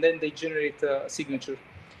other, and then they generate a signature.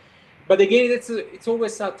 But again, it's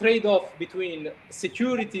always a trade-off between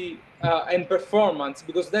security and performance,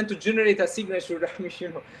 because then to generate a signature, I mean,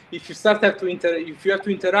 if you have to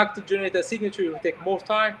interact to generate a signature, it will take more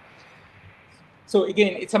time. So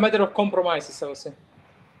again, it's a matter of compromises, I would say.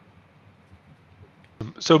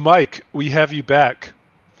 So Mike, we have you back.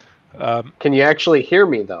 Can you actually hear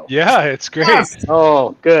me though? Yeah, it's great. Yes.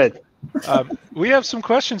 Oh, good. We have some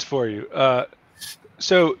questions for you.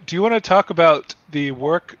 So do you want to talk about the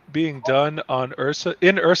work being done on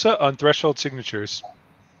URSA on threshold signatures?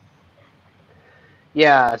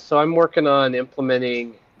 Yeah, so I'm working on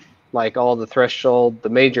implementing like all the threshold, the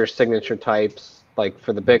major signature types, like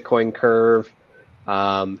for the Bitcoin curve,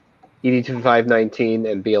 ED2519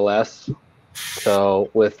 and BLS. So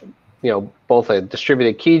with both a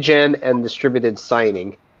distributed keygen and distributed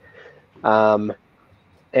signing.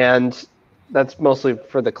 And that's mostly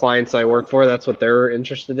for the clients I work for. That's what they're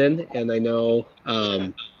interested in. And I know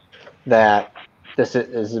that this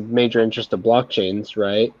is a major interest of blockchains,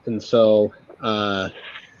 right? And so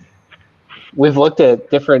we've looked at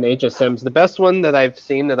different HSMs. The best one that I've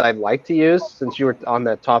seen that I'd like to use, since you were on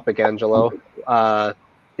that topic, Angelo,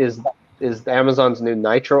 is Amazon's new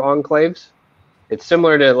Nitro enclaves. It's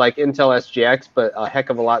similar to like Intel SGX, but a heck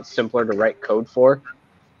of a lot simpler to write code for.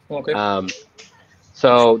 Okay.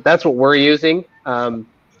 So that's what we're using.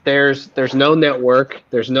 There's no network,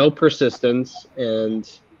 there's no persistence,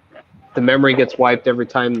 and the memory gets wiped every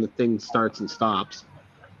time the thing starts and stops.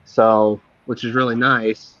 So, which is really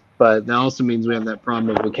nice, but that also means we have that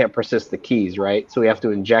problem of we can't persist the keys, right? So we have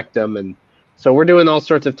to inject them, and so we're doing all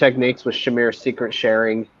sorts of techniques with Shamir secret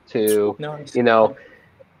sharing to,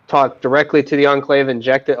 talk directly to the enclave,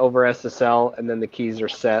 inject it over SSL, and then the keys are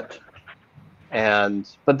set.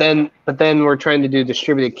 But then we're trying to do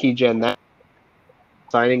distributed keygen that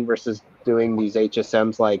signing versus doing these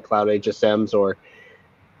HSMs like Cloud HSMs or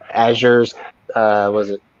Azure's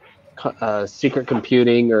secret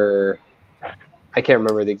computing, or I can't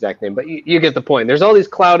remember the exact name, but you get the point. There's all these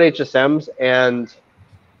Cloud HSMs, and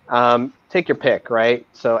take your pick, right?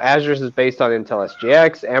 So Azure's is based on Intel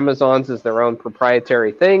SGX, Amazon's is their own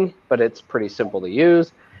proprietary thing, but it's pretty simple to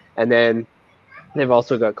use. And then they've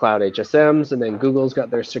also got Cloud HSMs, and then Google's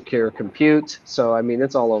got their secure compute. So, I mean,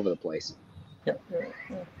 it's all over the place. Yeah.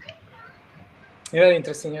 Very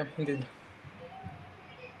interesting, yeah, indeed.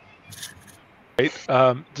 Great.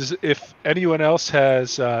 If anyone else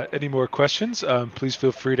has any more questions, please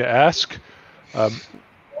feel free to ask.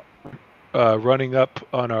 Running up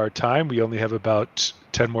on our time, we only have about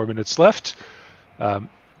 10 more minutes left.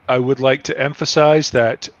 I would like to emphasize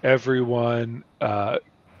that everyone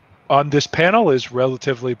on this panel is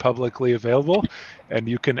relatively publicly available, and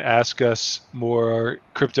you can ask us more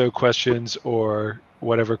crypto questions or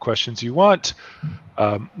whatever questions you want.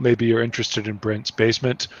 Maybe you're interested in Brent's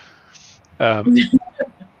basement.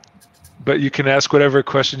 But you can ask whatever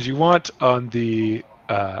questions you want on the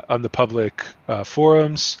on the public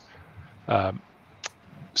forums.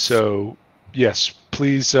 So yes,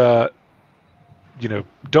 please, don't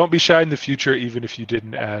be shy in the future, even if you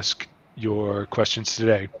didn't ask your questions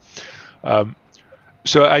today.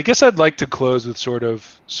 So I guess I'd like to close with sort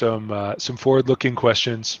of some forward-looking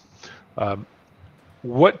questions.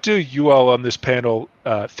 What do you all on this panel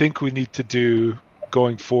think we need to do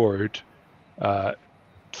going forward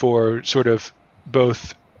for sort of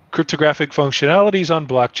both cryptographic functionalities on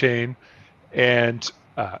blockchain and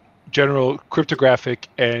general cryptographic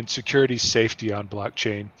and security safety on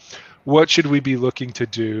blockchain? What should we be looking to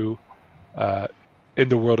do in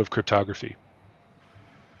the world of cryptography?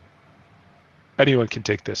 Anyone can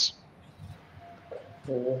take this.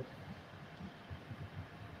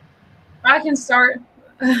 I can start.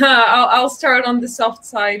 I'll start on the soft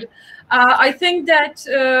side. I think that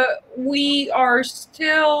we are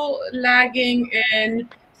still lagging in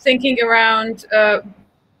thinking around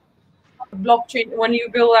blockchain. When you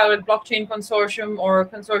build out a blockchain consortium or a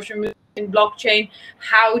consortium in blockchain,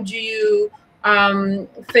 how do you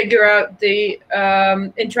figure out the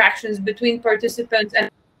interactions between participants, and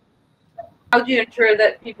how do you ensure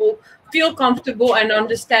that people feel comfortable and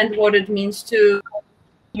understand what it means to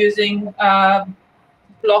using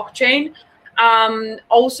blockchain?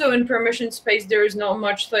 Also in permission space, there is not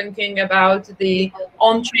much thinking about the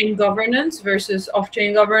on-chain governance versus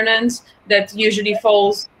off-chain governance. That usually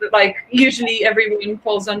falls, usually everyone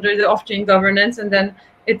falls under the off-chain governance, and then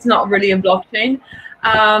it's not really a blockchain.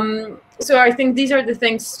 So I think these are the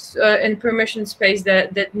things in permission space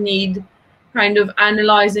that need kind of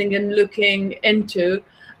analyzing and looking into.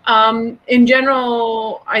 In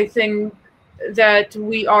general, I think that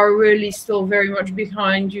we are really still very much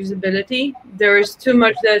behind usability. There is too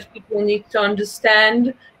much that people need to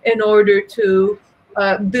understand in order to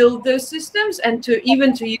build those systems and to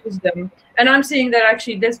use them. And I'm seeing that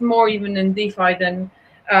actually there's more even in DeFi than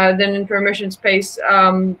in permission space.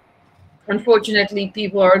 Unfortunately,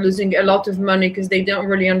 people are losing a lot of money because they don't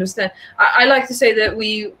really understand. I like to say that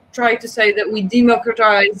we try to say that we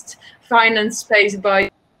democratized finance space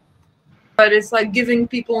but it's like giving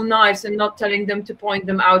people knives and not telling them to point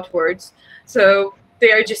them outwards. So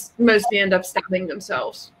they are just mostly end up stabbing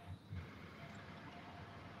themselves.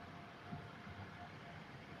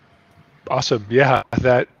 Awesome. Yeah,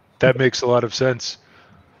 that makes a lot of sense.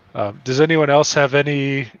 Does anyone else have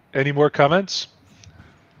any more comments?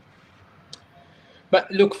 But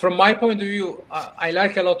look, from my point of view, I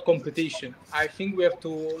like a lot competition. I think we have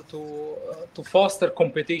to foster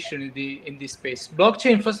competition in this space.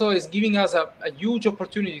 Blockchain, first of all, is giving us a huge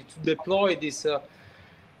opportunity to deploy this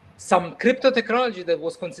some crypto technology that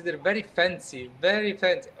was considered very fancy.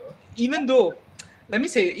 Even though, let me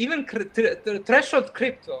say, even threshold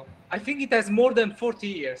crypto, I think it has more than 40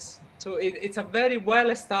 years. So it's a very well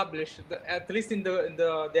established, at least in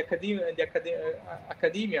the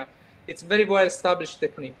academia. It's very well established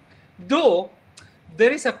technique. Though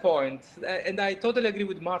there is a point, and I totally agree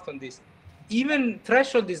with Marta on this. Even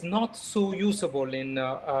threshold is not so usable in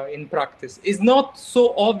practice. It's not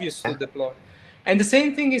so obvious to deploy. And the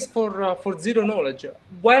same thing is for zero knowledge.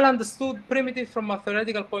 Well understood primitive from a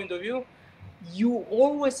theoretical point of view, you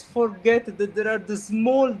always forget that there are the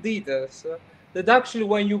small details that actually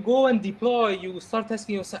when you go and deploy, you start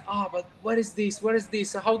asking yourself, but where is this? Where is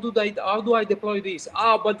this? How do I deploy this?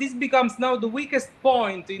 But this becomes now the weakest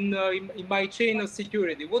point in my chain of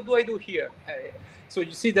security. What do I do here? So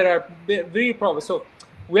you see there are very problems. So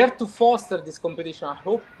we have to foster this competition. I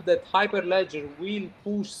hope that Hyperledger will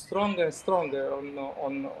push stronger and stronger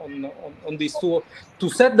on this to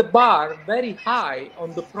set the bar very high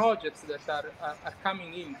on the projects that are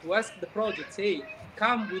coming in, to ask the projects, hey,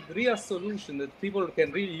 come with real solution that people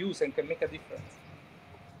can really use and can make a difference.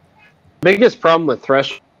 Biggest problem with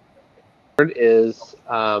threshold is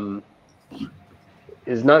not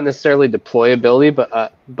necessarily deployability,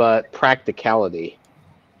 but practicality.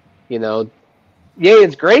 Yeah,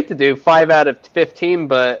 it's great to do 5 out of 15,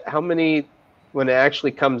 but how many, when it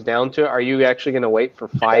actually comes down to it, are you actually going to wait for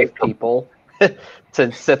 5 people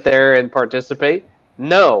to sit there and participate?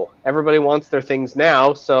 No, everybody wants their things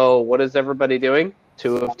now. So what is everybody doing?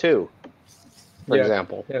 2 of 2, for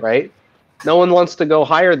example, right? No one wants to go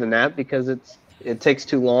higher than that because it takes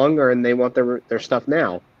too long, and they want their stuff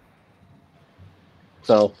now.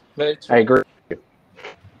 So I agree.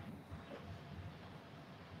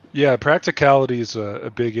 Yeah, practicality is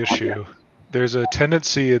a big issue. There's a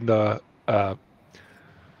tendency in the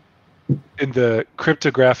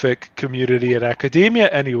cryptographic community and academia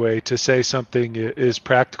anyway to say something is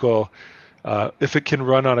practical if it can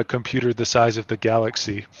run on a computer the size of the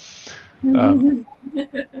galaxy.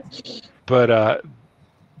 But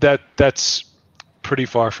that's pretty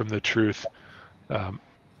far from the truth.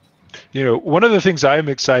 You know, one of the things I'm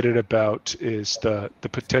excited about is the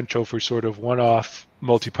potential for sort of one-off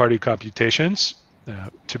multi-party computations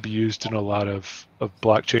to be used in a lot of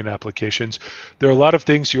blockchain applications. There are a lot of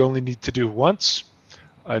things you only need to do once,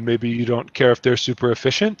 and maybe you don't care if they're super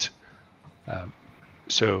efficient.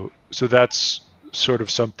 So that's sort of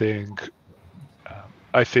something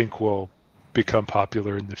I think will become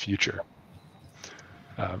popular in the future.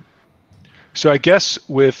 So I guess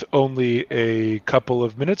with only a couple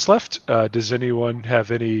of minutes left, does anyone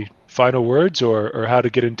have any final words or how to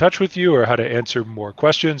get in touch with you or how to answer more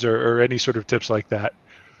questions or any sort of tips like that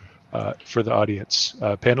for the audience?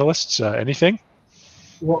 Panelists, anything?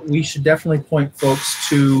 Well, we should definitely point folks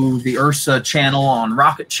to the URSA channel on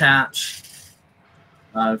Rocket Chat,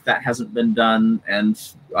 if that hasn't been done. And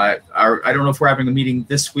I don't know if we're having a meeting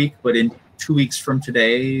this week, but in 2 weeks from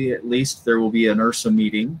today, at least, there will be an URSA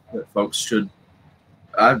meeting that folks should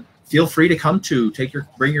feel free to come to.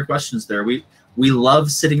 Bring your questions there. We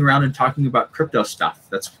love sitting around and talking about crypto stuff.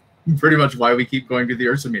 That's pretty much why we keep going to the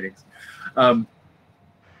URSA meetings.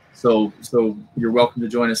 So you're welcome to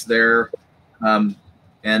join us there.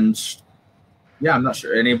 And yeah, I'm not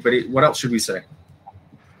sure anybody. What else should we say?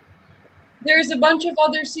 There's a bunch of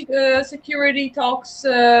other security talks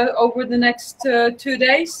over the next 2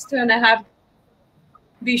 days, 2.5.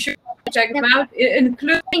 Be sure to check them out,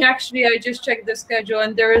 including, actually, I just checked the schedule,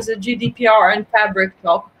 and there is a GDPR and Fabric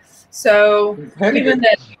talk. So even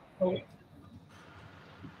that.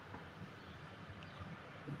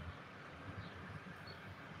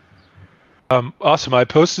 Awesome. I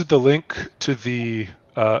posted the link to the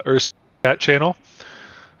URSA chat channel.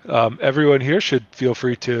 Everyone here should feel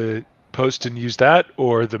free to post and use that,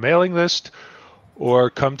 or the mailing list,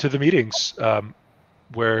 or come to the meetings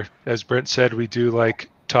where, as Brent said, we do like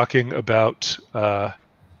talking about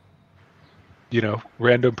you know,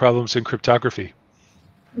 random problems in cryptography.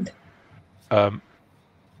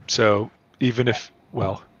 So even if,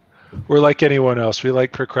 well, we're like anyone else, we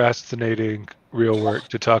like procrastinating real work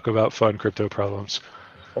to talk about fun crypto problems.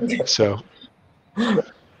 So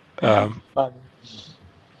Well,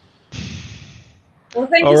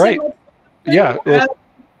 thank all you right. so much. Yeah. Well,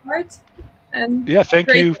 Hart, and yeah. Thank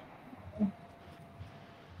great.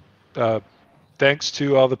 you. Thanks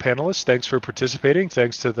to all the panelists. Thanks for participating.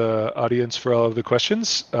 Thanks to the audience for all of the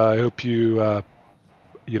questions. I hope you,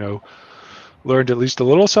 you know, learned at least a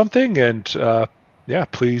little something. And yeah,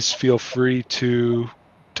 please feel free to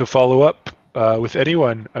follow up with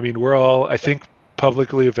anyone. I mean, we're all, I think,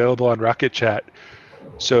 publicly available on Rocket Chat.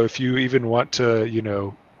 So if you even want to, you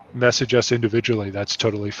know, message us individually, that's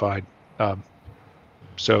totally fine.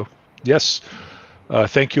 So yes,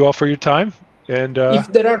 thank you all for your time. And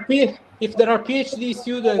if there are PhD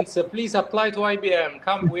students, please apply to IBM.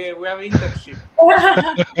 Come, we have an internship.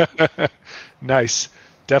 Nice,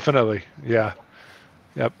 definitely, yeah.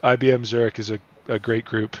 Yep, IBM Zurich is a great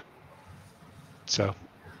group. So.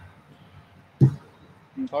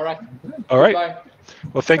 All right. All right. Bye.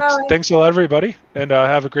 Well, thanks a lot, everybody, and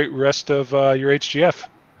have a great rest of your HGF.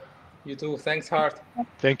 You too. Thanks, Hart.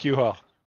 Thank you all.